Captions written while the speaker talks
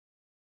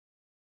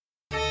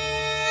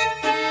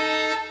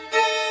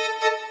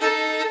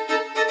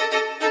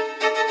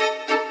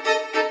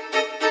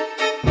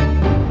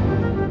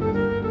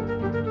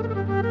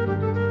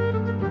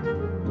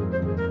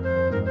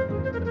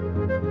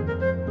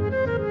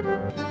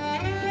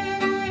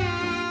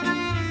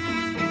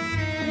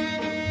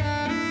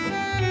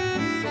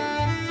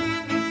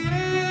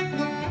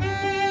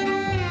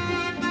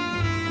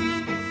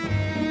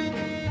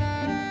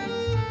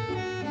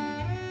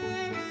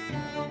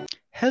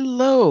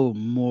Hello,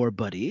 more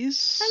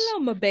buddies.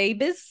 Hello, my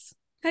babies.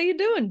 How you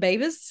doing,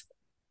 babies?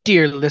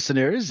 Dear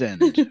listeners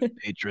and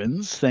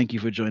patrons, thank you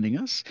for joining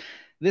us.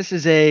 This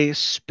is a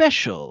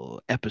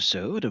special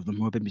episode of the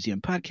Morbid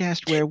Museum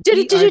podcast where we are.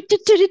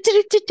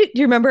 Do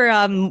you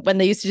remember when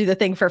they used to do the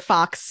thing for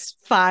Fox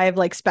 5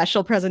 like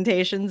special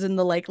presentations in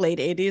the like late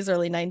 80s,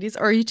 early 90s?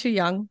 Or are you too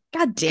young?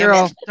 God damn it.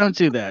 Girl, don't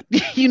do that.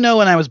 You know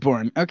when I was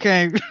born,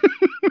 okay?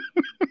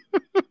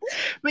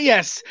 But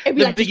yes, It'd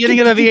be the like beginning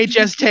of the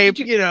VHS tape,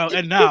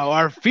 and now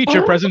our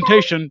feature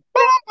presentation.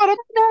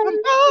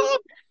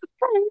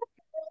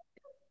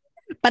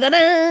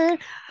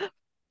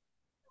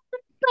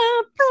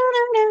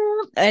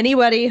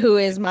 Anybody who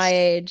is my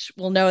age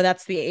will know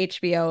that's the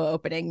HBO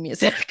opening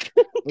music.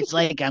 It's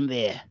like I'm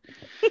there.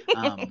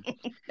 Um,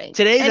 Thanks.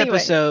 today's Anyway.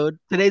 episode,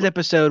 today's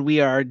episode, we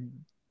are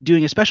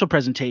doing a special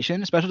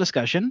presentation, a special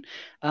discussion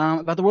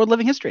about the world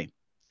living history.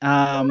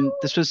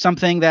 This was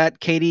something that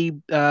Katie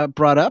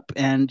brought up,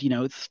 and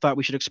thought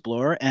we should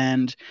explore.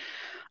 And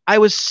I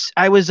was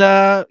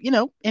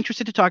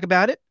interested to talk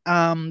about it.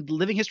 The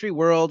living history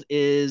world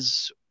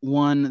is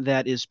one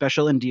that is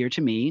special and dear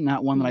to me,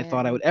 not one that I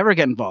thought I Yeah. would ever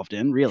get involved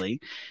in. Really,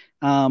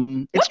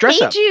 it's What dress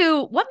made up.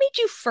 you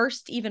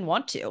first even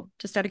want to?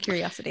 Just out of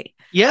curiosity.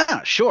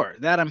 Yeah, sure.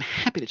 That I'm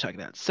happy to talk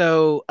about.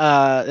 So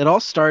it all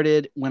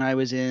started when I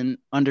was in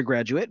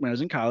undergraduate, when I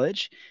was in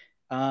college.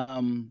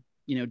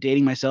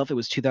 Dating myself, it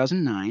was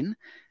 2009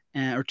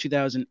 or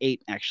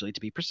 2008, actually,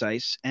 to be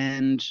precise.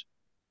 And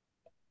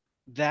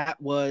that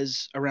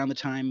was around the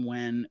time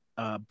when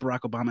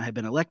Barack Obama had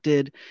been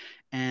elected.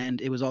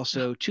 And it was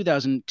also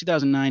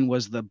 2009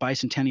 was the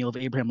bicentennial of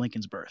Abraham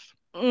Lincoln's birth.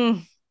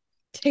 Mm,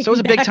 take So it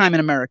was me a big back. time in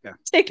America.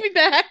 Take me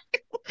back.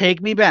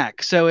 Take me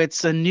back. So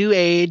it's a new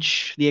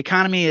age. The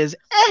economy is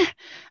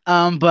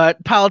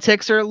but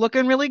politics are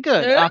looking really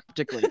good Uh,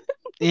 optically.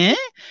 Eh?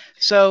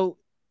 So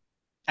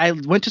I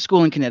went to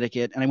school in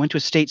Connecticut and I went to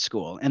a state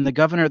school. And the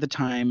governor at the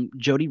time,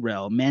 Jody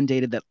Rell,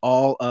 mandated that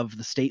all of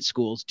the state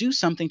schools do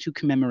something to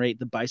commemorate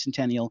the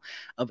bicentennial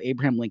of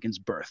Abraham Lincoln's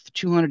birth,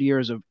 200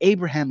 years of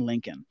Abraham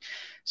Lincoln.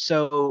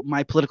 So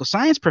my political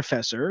science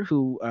professor,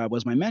 who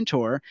was my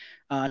mentor,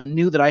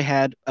 knew that I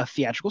had a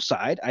theatrical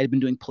side. I had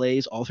been doing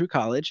plays all through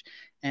college.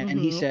 And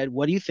he mhm. said,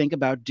 "What do you think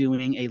about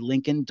doing a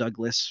Lincoln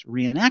Douglas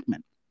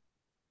reenactment?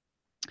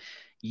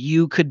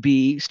 You could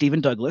be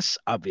Stephen Douglas,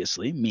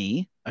 obviously,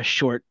 me, a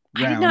short,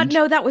 I did not round.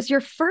 know that was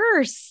your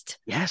first.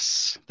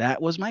 Yes,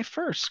 that was my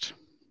first.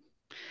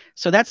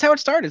 So that's how it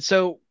started.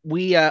 So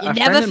You a never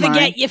friend of mine,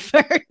 forget your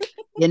first.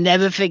 you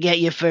never forget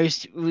your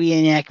first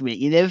reenactment.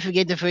 You never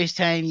forget the first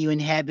time you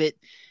inhabit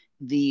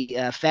the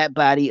fat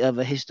body of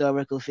a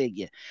historical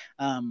figure.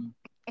 Um,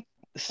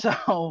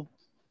 so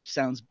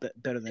sounds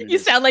better than it You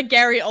is. sound like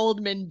Gary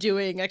Oldman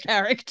doing a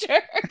character.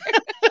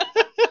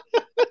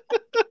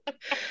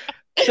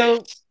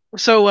 So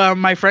so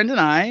my friend and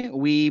I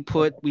we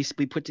put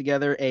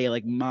together a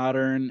like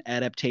modern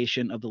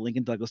adaptation of the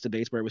Lincoln Douglas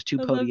debates where it was two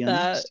I love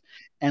that. podiums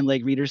and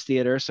like readers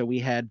theater. So we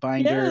had Yeah.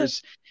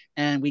 binders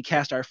and we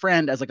cast our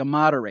friend as like a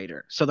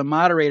moderator. So the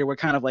moderator were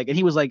kind of like, and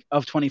he was like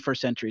of 21st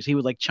centuries. He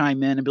would like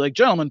chime in and be like,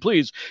 "Gentlemen,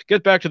 please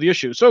get back to the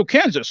issue. So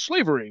Kansas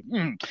slavery."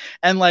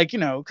 And like,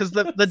 because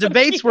the So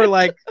debates were cute.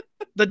 like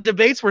the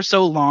debates were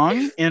so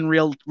long in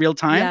real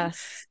time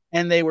Yes.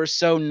 and they were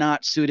so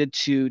not suited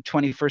to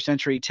 21st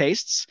century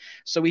tastes.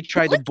 So we The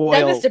tried to Lincoln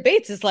Douglas boil.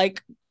 debates is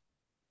like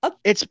a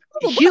It's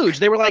little huge. book.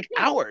 They were like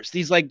Yeah. hours,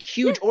 these like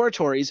Yeah. huge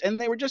oratories, and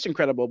they were just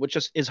incredible, which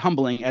just is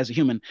humbling as a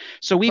human.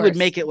 So Of we would course.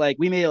 make it like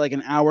we made it like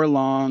an hour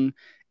long.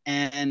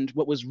 And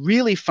what was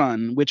really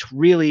fun, which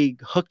really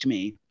hooked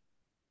me,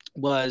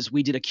 was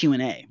we did a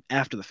Q&A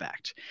after the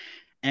fact.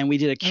 And we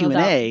did a I love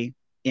that. Q&A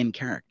in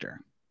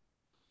character.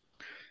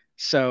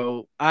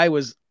 So I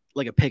was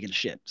like a pig in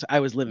shit. So I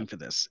was living for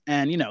this.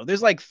 And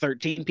there's like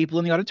 13 people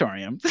in the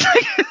auditorium.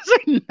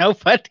 It's like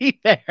nobody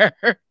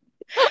there.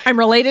 I'm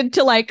related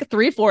to like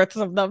three-fourths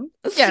of them.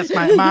 Yes,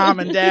 my mom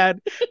and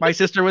dad, my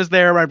sister was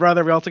there, my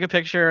brother. We all took a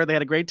picture. They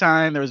had a great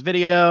time. There was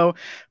video.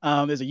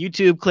 There's a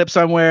YouTube clip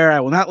somewhere.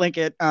 I will not link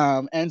it.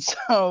 And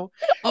so,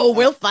 Oh, uh,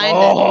 we'll find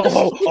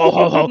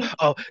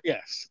it.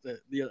 yes,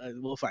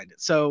 we'll find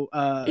it.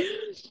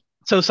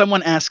 So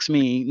someone asks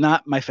me,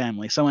 not my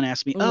family, someone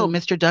asks me, "Oh, Mm.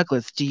 Mr.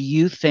 Douglas, do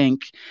you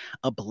think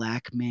a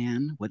black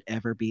man would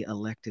ever be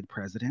elected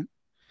president?"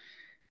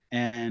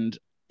 And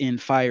in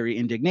fiery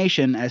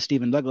indignation, as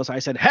Stephen Douglas, I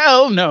said,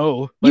 "Hell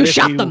no! But You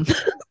shot them.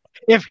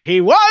 if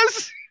he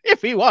was,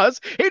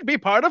 he'd be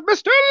part of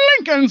Mr.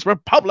 Lincoln's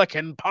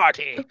Republican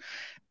Party."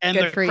 And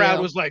Good the for crowd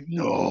you. was like,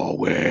 "No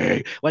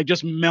way!" Like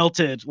just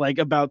melted, like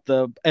about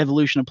the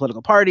evolution of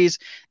political parties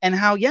and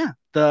how, yeah,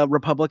 the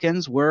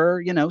Republicans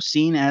were,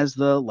 seen as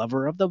the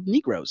lover of the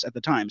Negroes at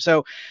the time.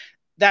 So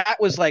that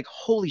was like,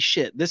 holy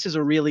shit, this is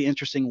a really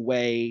interesting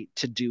way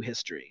to do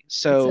history. It's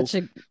So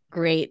such a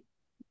great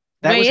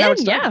that was way how it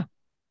in. started.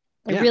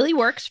 Yeah. It Yeah, really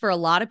works for a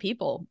lot of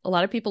people. A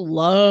lot of people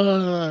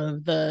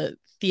love the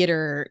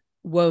theater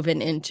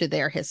woven into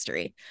their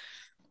history.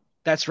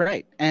 that's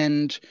right.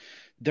 And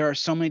there are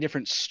so many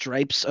different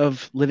stripes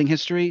of living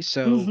history.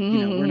 So,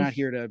 we're Hmm. not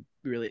here to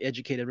really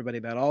educate everybody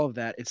about all of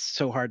that. It's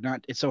so hard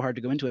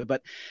to go into it.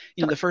 But,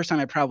 the first time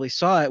I probably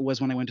saw it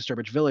was when I went to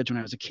Sturbridge Village when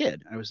I was a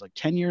kid. I was like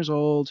 10 years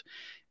old,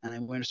 and I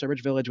went to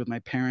Sturbridge Village with my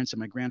parents and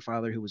my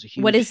grandfather, who was a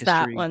What huge is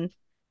that history, one?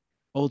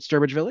 old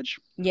Sturbridge Village.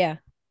 Yeah.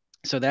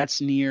 So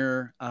that's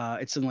near,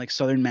 it's in like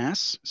southern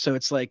Mass. So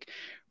it's like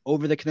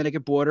over the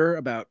Connecticut border,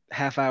 about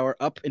half hour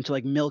up into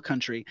like Mill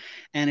Country.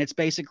 And it's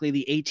basically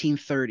the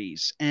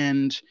 1830s.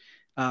 And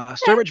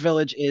Sturbridge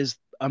Village is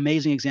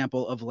amazing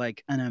example of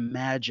like an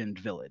imagined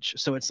village.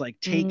 So it's like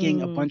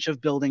taking a Mm. bunch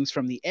of buildings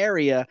from the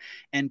area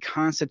and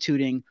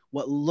constituting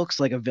what looks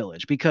like a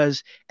village,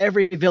 because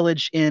every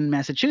village in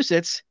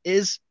Massachusetts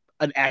is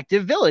an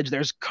active village.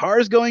 There's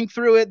cars going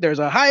through it, there's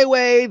a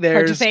highway, Hard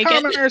to there's fake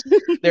it. commerce,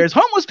 there's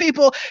homeless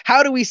people.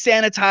 How do we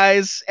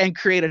sanitize and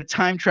create a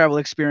time travel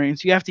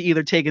experience? You have to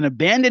either take an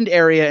abandoned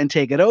area and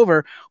take it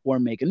over, or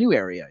make a new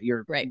area.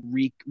 Right.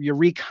 You're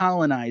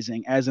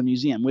recolonizing as a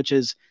museum, which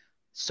is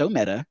so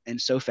meta and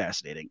so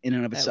fascinating in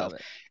and of I love itself.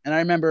 it. And I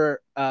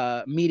remember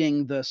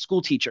meeting the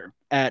school teacher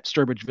at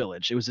Sturbridge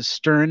Village. It was a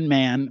stern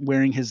man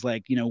wearing his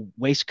like,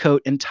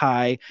 waistcoat and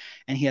tie,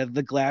 and he had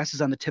the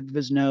glasses on the tip of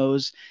his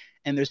nose.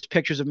 And there's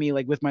pictures of me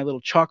like with my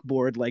little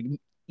chalkboard, like,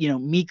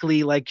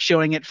 meekly like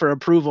showing it for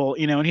approval,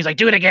 and he's like,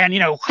 do it again,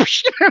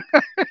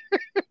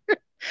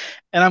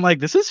 and I'm like,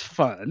 this is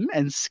fun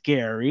and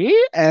scary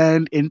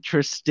and I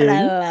interesting.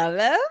 love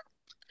it.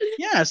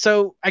 Yeah,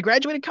 so I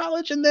graduated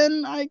college and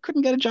then I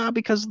couldn't get a job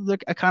because the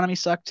economy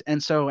sucked.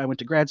 And so I went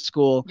to grad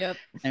school Yep.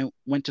 and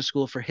went to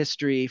school for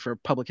history, for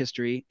public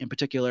history in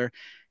particular.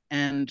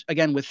 And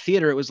again, with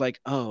theater, it was like,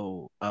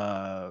 oh,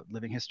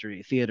 living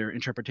history, theater,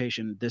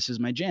 interpretation, this is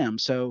my jam.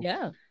 So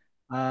Yeah.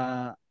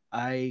 uh,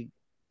 I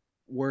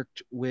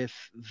worked with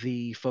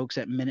the folks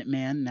at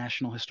Minuteman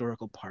National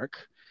Historical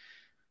Park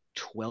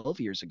 12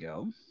 years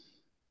ago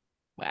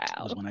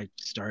was Wow. when I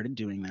started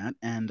doing that.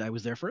 And I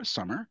was there for a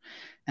summer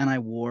and I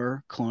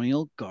wore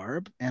colonial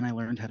garb and I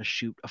learned how to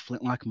shoot a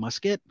flintlock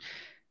musket,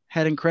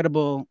 had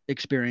incredible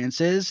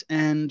experiences.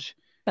 And,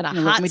 Been a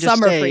let hot me just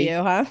summer for say,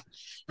 you, huh?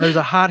 there's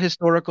a hot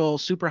historical,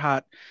 super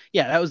hot.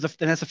 Yeah, and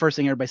that's the first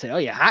thing everybody say. Oh,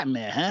 yeah, hot in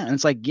there, huh? And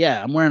it's like,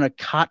 yeah, I'm wearing a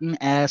cotton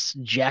ass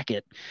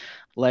jacket.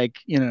 Like,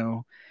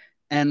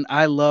 and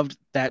I loved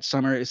that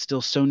summer. It's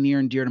still so near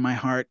and dear to my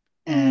heart,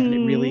 and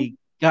it Mm. really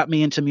got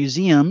me into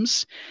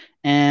museums.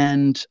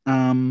 And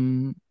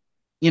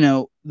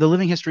the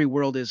living history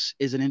world is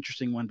an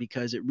interesting one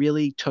because it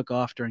really took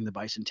off during the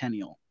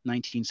bicentennial,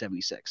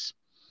 1976.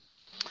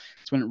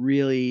 It's when it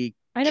really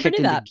I never kicked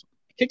knew into that.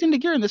 kicked into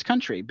gear in this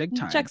country, big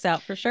time. Checks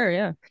out for sure.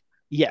 Yeah.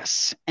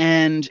 Yes,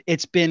 and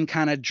it's been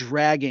kind of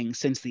dragging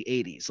since the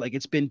 80s. Like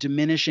it's been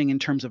diminishing in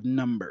terms of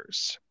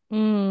numbers.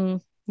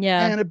 Mm.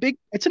 Yeah. And a big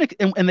it's an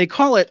and they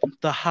call it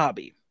the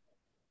hobby.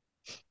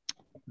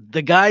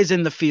 The guys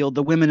in the field,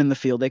 the women in the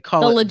field, they The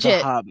call it the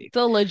legit, hobby,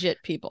 the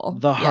legit people.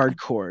 the Yeah.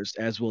 hardcores,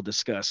 as we'll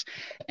discuss.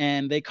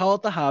 And they call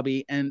it the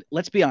hobby. And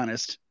let's be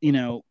honest, I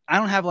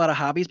don't have a lot of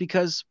hobbies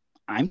because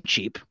I'm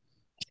cheap.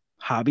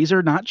 Hobbies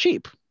are not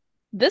cheap.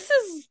 This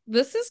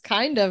is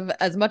kind of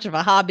as much of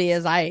a hobby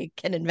as I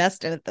can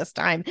invest in at this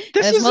time. And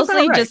This it's is about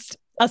mostly right. just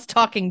us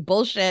talking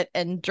bullshit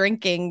and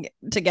drinking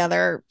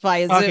together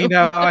via Talking Zoom.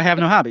 about, oh, I have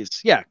no hobbies.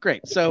 Yeah,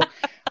 great. So,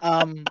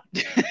 um,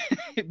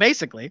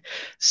 basically, Mhm.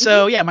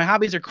 so yeah, my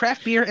hobbies are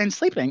craft beer and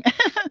sleeping.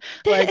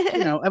 Like,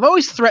 I've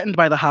always threatened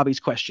by the hobbies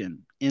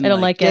question I in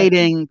don't like like it.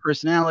 dating,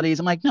 personalities.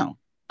 I'm like, no,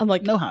 I'm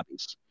like, no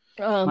hobbies.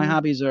 My um,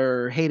 hobbies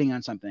are hating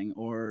on something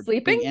or being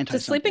sleeping? anti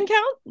Does sleeping something.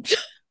 count? It's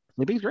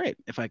Sleeping's great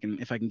if I can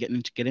get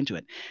into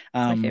it. my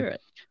Um,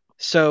 favorite.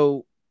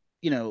 so,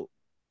 you know,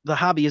 the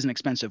hobby is an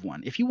expensive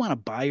one. If you want to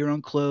buy your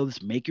own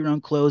clothes, make your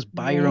own clothes,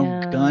 buy your own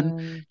gun,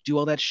 Man. do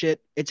all that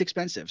shit, it's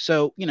expensive.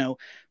 So,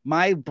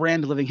 my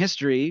brand living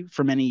history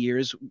for many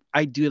years,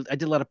 I did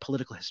a lot of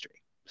political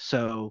history.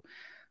 So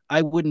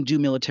I wouldn't do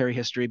military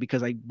history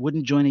because I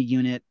wouldn't join a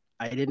unit.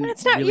 I didn't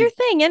That's not your really.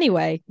 thing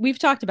anyway. We've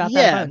talked about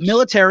that a Yeah, bunch.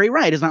 military,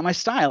 right, is not my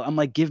style. I'm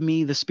like, give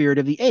me the spirit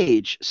of the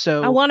age. I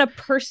So want a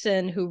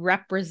person who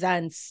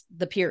represents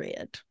the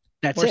period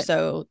that's more it.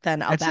 so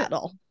than a That's it.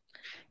 battle,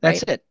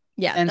 That's right? it.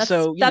 Yeah, And that's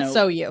so, that's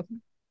so you.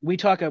 we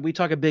talk a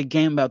big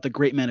game about the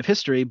great men of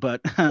history,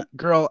 but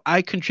girl,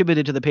 I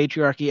contributed to the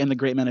patriarchy and the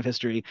great men of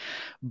history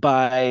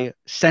by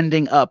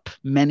sending up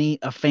many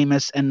a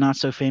famous and not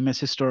so famous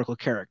historical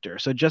character.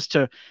 So just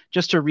to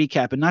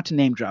recap and not to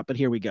name drop, but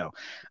here we go.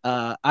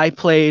 I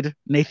played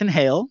Nathan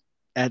Hale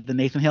at the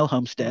Nathan Hale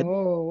homestead.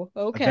 Oh,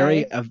 A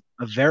very okay.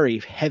 a very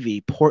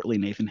heavy, portly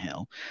Nathan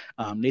Hale.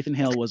 Nathan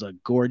Hale was a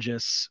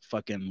gorgeous,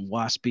 fucking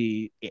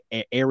waspy,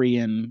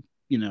 Aryan,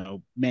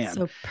 man.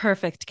 So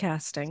perfect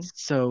casting.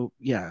 So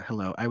yeah,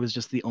 hello. I was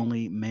just the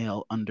only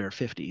male under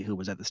 50 who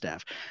was at the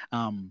staff.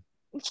 Um,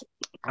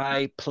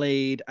 I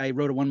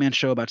wrote a one-man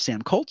show about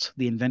Sam Colt,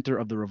 the inventor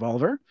of the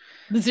revolver,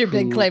 This is your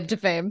big who claim to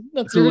fame.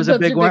 That's who your was a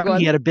that's big your big one.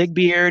 He one. had a big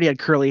beard, he had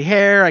curly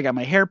hair. I got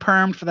my hair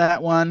permed for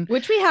that one.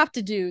 Which we have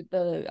to do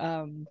the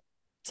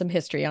some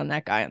history on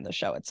that guy on the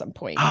show at some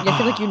point. I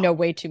feel like you know Oh,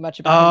 way too much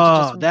about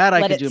him to just that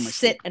I let could it do in my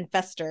sit sleep. and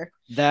fester.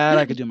 That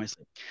I could do in my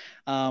sleep.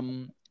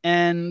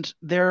 And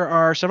there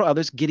are several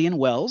others. Gideon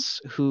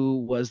Wells, who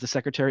was the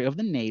Secretary of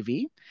the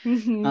Navy.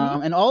 Mm-hmm.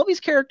 And all of these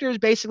characters,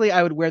 basically,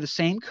 I would wear the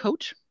same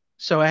coat.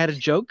 So I had a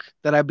joke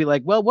that I'd be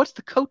like, well, what's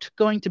the coat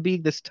going to be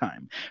this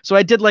time? So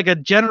I did like a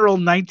general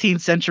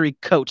 19th century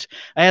coat.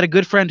 I had a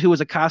good friend who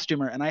was a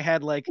costumer, and I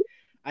had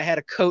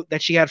a coat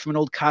that she had from an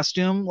old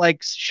costume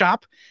like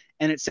shop,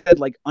 and it said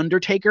like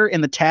Undertaker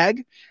in the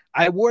tag.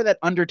 I wore that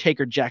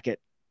Undertaker jacket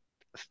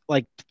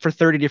like for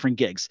 30 different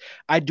gigs.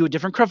 I'd do a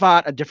different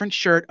cravat, a different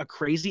shirt, a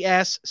crazy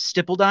ass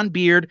stippled on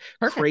beard,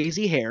 Perfect.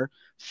 crazy hair,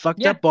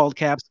 fucked Yeah. up bald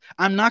caps.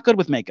 I'm not good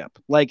with makeup.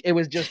 Like it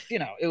was just,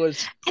 it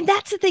was And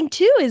that's the thing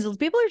too, is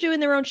people are doing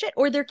their own shit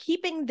or they're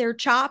keeping their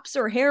chops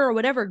or hair or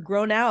whatever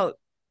grown out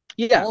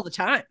yeah. all the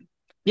time.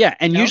 Yeah,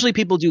 and You know? usually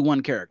people do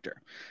one character.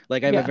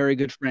 Like I have a Yeah. very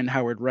good friend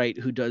Howard Wright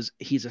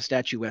he's a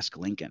statuesque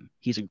Lincoln.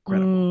 He's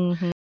incredible.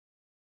 Mm-hmm.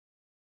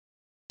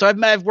 So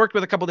I've worked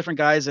with a couple different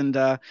guys and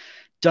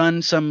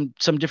done some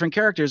different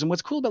characters. And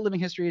what's cool about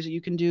living history is that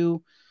you can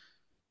do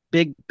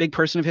big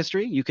person of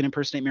history. You can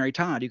impersonate Mary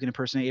Todd. You can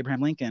impersonate Abraham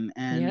Lincoln,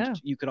 and Yeah.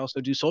 you could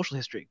also do social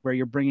history where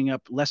you're bringing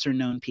up lesser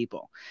known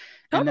people,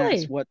 and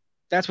Totally.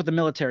 that's what the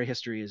military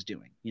history is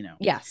doing.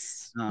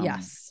 Yes.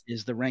 Yes.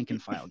 Is the rank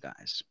and file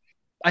guys.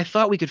 I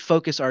thought we could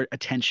focus our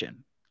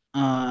attention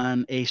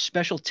on a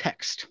special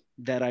text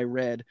that I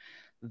read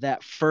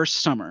that first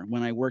summer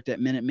when I worked at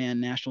Minuteman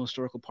National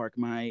Historical Park.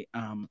 My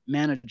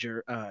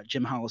manager,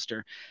 Jim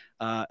Hollister,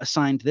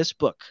 assigned this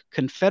book,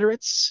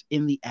 Confederates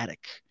in the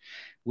Attic,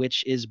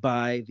 which is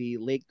by the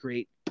late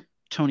great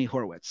Tony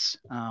Horwitz.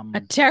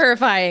 A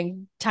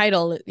terrifying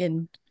title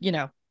to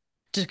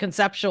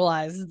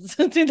conceptualize.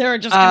 There are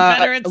just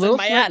Confederates in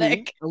my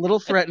attic. A little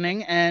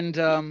threatening, and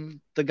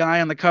the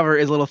guy on the cover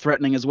is a little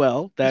threatening as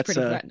well. That's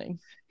pretty threatening.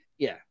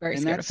 Yeah, very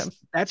and scared of him.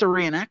 That's a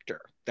reenactor.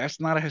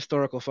 That's not a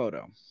historical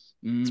photo.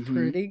 It's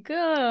pretty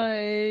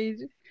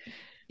good.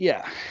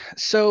 Yeah.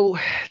 So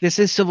this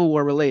is Civil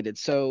War related.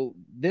 So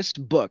this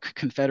book,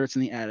 Confederates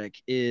in the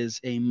Attic, is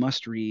a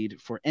must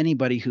read for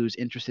anybody who's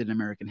interested in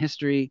American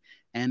history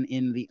and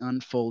in the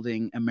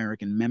unfolding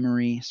American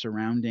memory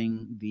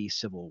surrounding the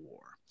Civil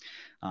War.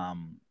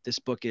 This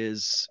book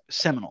is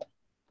seminal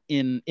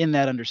in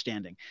that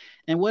understanding.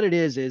 And what it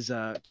is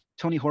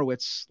Tony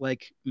Horwitz,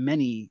 like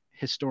many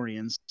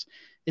historians,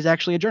 is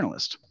actually a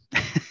journalist.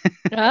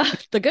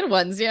 The good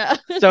ones, yeah.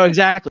 So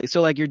exactly.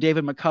 So like your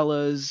David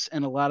McCulloughs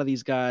and a lot of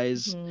these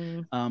guys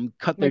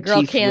cut their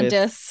girl teeth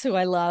Candace, who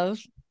I love.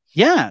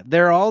 Yeah,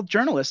 they're all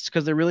journalists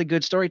because they're really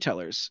good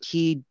storytellers.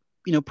 He,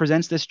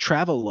 presents this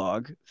travel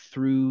log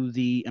through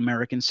the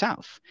American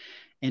South,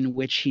 in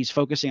which he's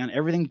focusing on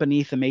everything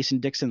beneath the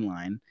Mason-Dixon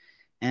line,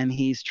 and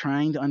he's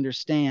trying to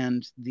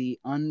understand the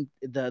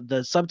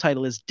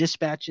subtitle is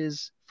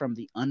Dispatches from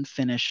the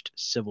Unfinished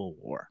Civil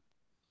War.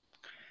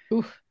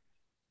 Ooh.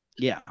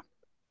 Yeah.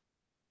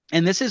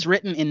 And this is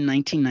written in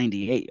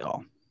 1998,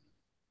 y'all.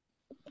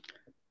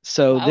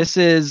 So wow. This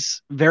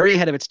is very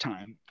ahead of its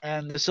time.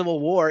 And the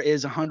Civil War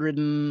is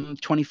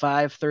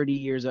 125, 30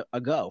 years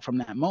ago from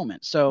that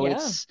moment. So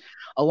it's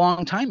a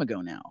long time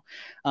ago now.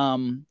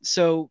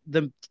 So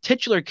the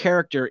titular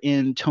character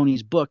in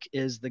Tony's book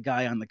is the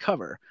guy on the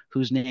cover,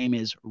 whose name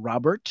is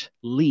Robert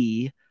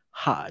Lee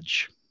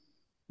Hodge.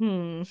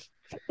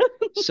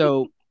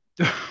 So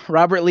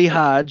Robert Lee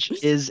Hodge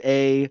is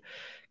a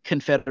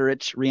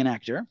Confederate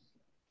reenactor.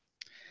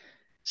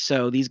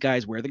 So these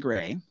guys wear the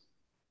gray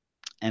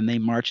and they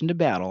march into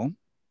battle,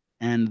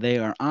 and they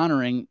are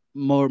honoring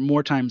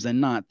more times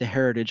than not the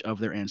heritage of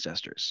their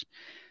ancestors.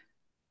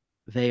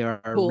 They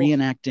are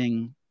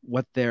reenacting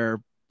what their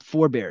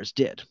forebears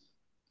did.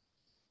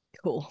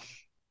 Cool.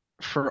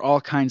 For all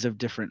kinds of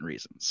different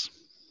reasons.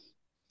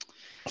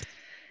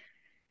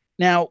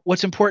 Now,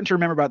 what's important to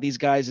remember about these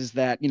guys is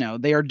that,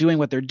 they are doing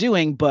what they're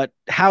doing, but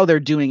how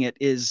they're doing it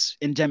is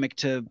endemic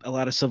to a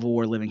lot of Civil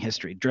War living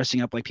history,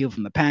 dressing up like people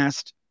from the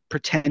past,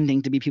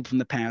 pretending to be people from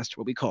the past,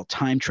 what we call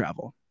time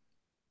travel.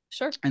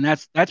 Sure. And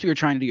that's what you're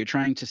trying to do. You're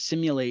trying to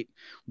simulate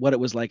what it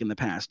was like in the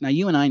past. Now,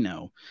 you and I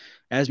know,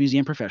 as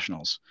museum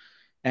professionals,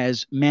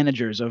 as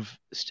managers of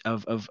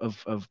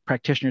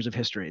practitioners of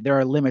history, there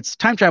are limits.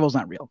 Time travel is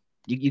not real.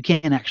 You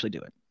can't actually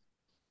do it.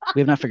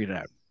 We have not figured it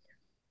out.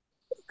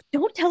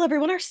 Don't tell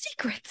everyone our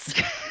secrets.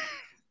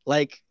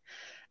 Like,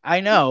 I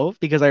know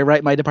because I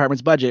write my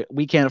department's budget.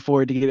 We can't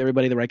afford to give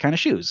everybody the right kind of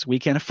shoes. We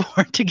can't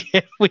afford to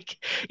give, and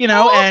you guys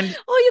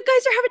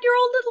are having your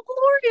own little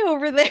glory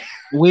over there.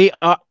 We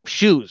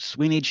shoes.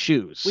 We need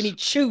shoes. We need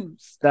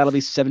shoes. That'll be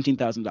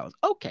 $17,000.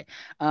 Okay.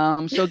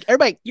 So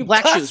everybody,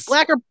 black cuss. Shoes,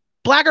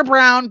 black or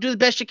brown. Do the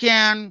best you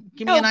can.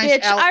 Give me a nice. Bitch,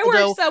 I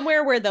work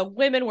somewhere where the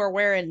women were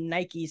wearing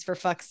Nikes for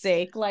fuck's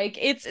sake. Like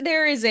that's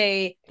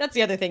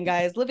the other thing,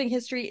 guys. Living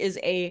history is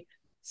a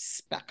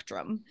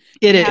spectrum.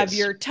 You have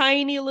your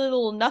tiny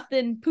little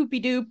nothing poopy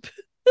doop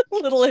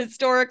little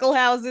historical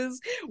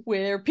houses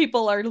where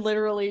people are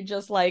literally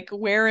just like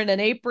wearing an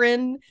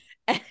apron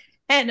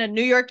and a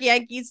New York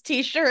Yankees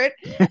t-shirt,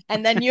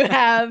 and then you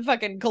have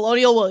fucking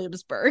Colonial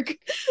Williamsburg.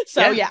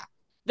 So yeah,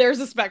 there's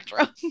a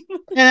spectrum.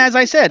 And as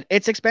I said,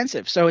 it's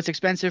expensive. So it's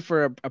expensive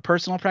for a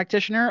personal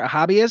practitioner, a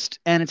hobbyist,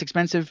 and it's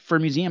expensive for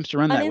museums to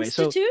run that way.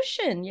 So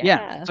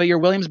yeah. So your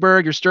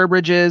Williamsburg, your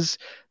Sturbridges,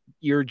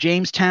 your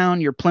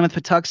Jamestown, your Plymouth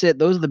Patuxent,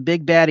 those are the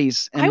big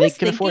baddies, and they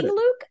can afford it.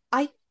 Luke,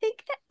 I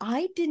think that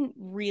I didn't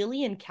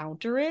really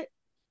encounter it,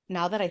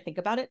 now that I think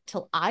about it,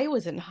 till I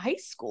was in high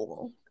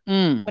school.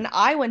 When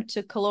I went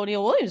to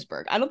Colonial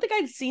Williamsburg. I don't think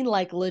I'd seen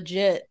like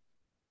legit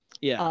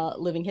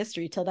living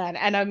history till then.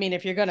 And I mean,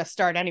 if you're gonna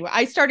start anyway,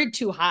 I started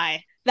too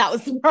high. That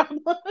was the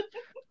problem.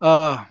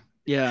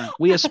 Yeah.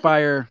 We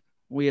aspire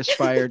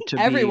to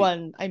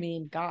everyone. I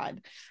mean,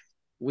 God.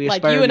 We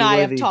like you and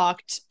I have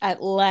talked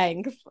at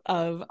length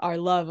of our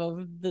love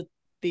of the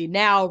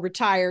now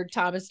retired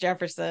Thomas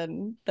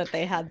Jefferson that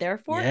they had there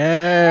for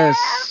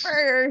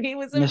forever. He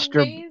was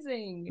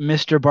amazing.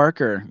 Mr.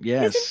 Barker,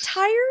 yes.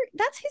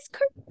 That's his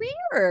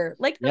career.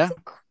 Like, that's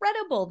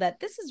incredible that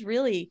this is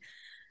really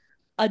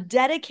a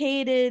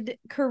dedicated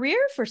career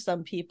for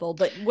some people.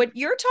 But what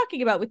you're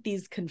talking about with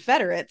these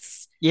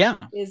Confederates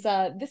is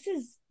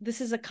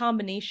this is a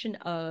combination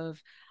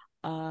of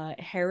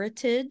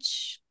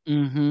heritage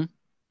and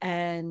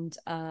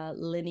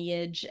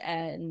lineage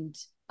and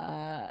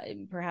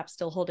perhaps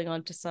still holding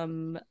on to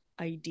some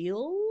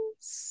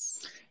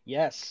ideals.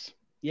 Yes,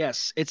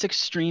 it's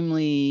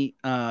extremely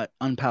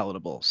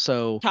unpalatable.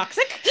 So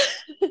toxic.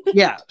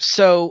 Yeah.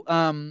 So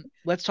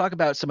let's talk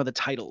about some of the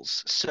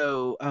titles.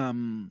 So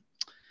and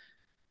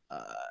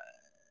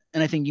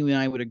I think you and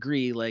I would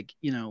agree, like,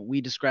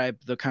 we describe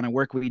the kind of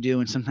work we do,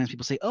 and sometimes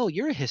people say, "Oh,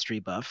 you're a history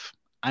buff."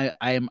 I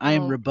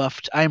am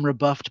rebuffed. I am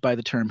rebuffed by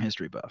the term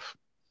history buff.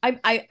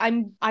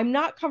 I'm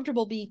not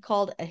comfortable being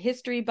called a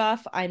history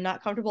buff. I'm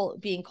not comfortable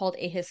being called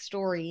a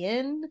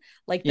historian.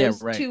 Like,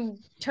 those two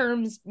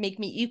terms make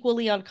me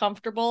equally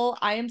uncomfortable.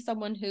 I am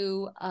someone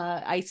who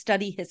I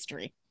study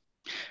history.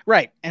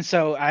 Right. And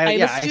so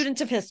I'm a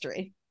student of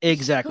history.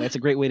 Exactly. That's a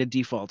great way to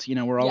default.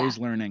 We're always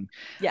learning.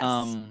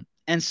 Yes.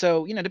 And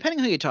so, depending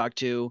on who you talk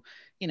to,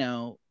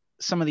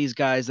 some of these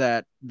guys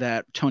that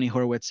Tony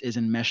Horwitz is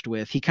enmeshed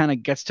with, he kind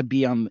of gets to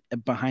be on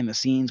behind the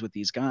scenes with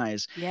these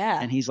guys. Yeah.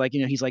 And he's like,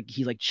 he's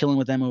like chilling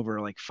with them over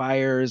like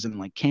fires and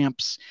like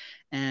camps.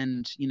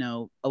 And,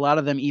 a lot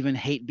of them even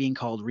hate being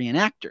called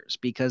reenactors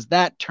because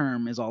that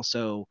term is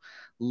also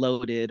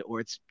loaded or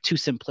it's too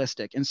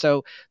simplistic. And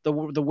so the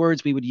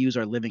words we would use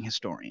are living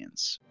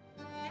historians.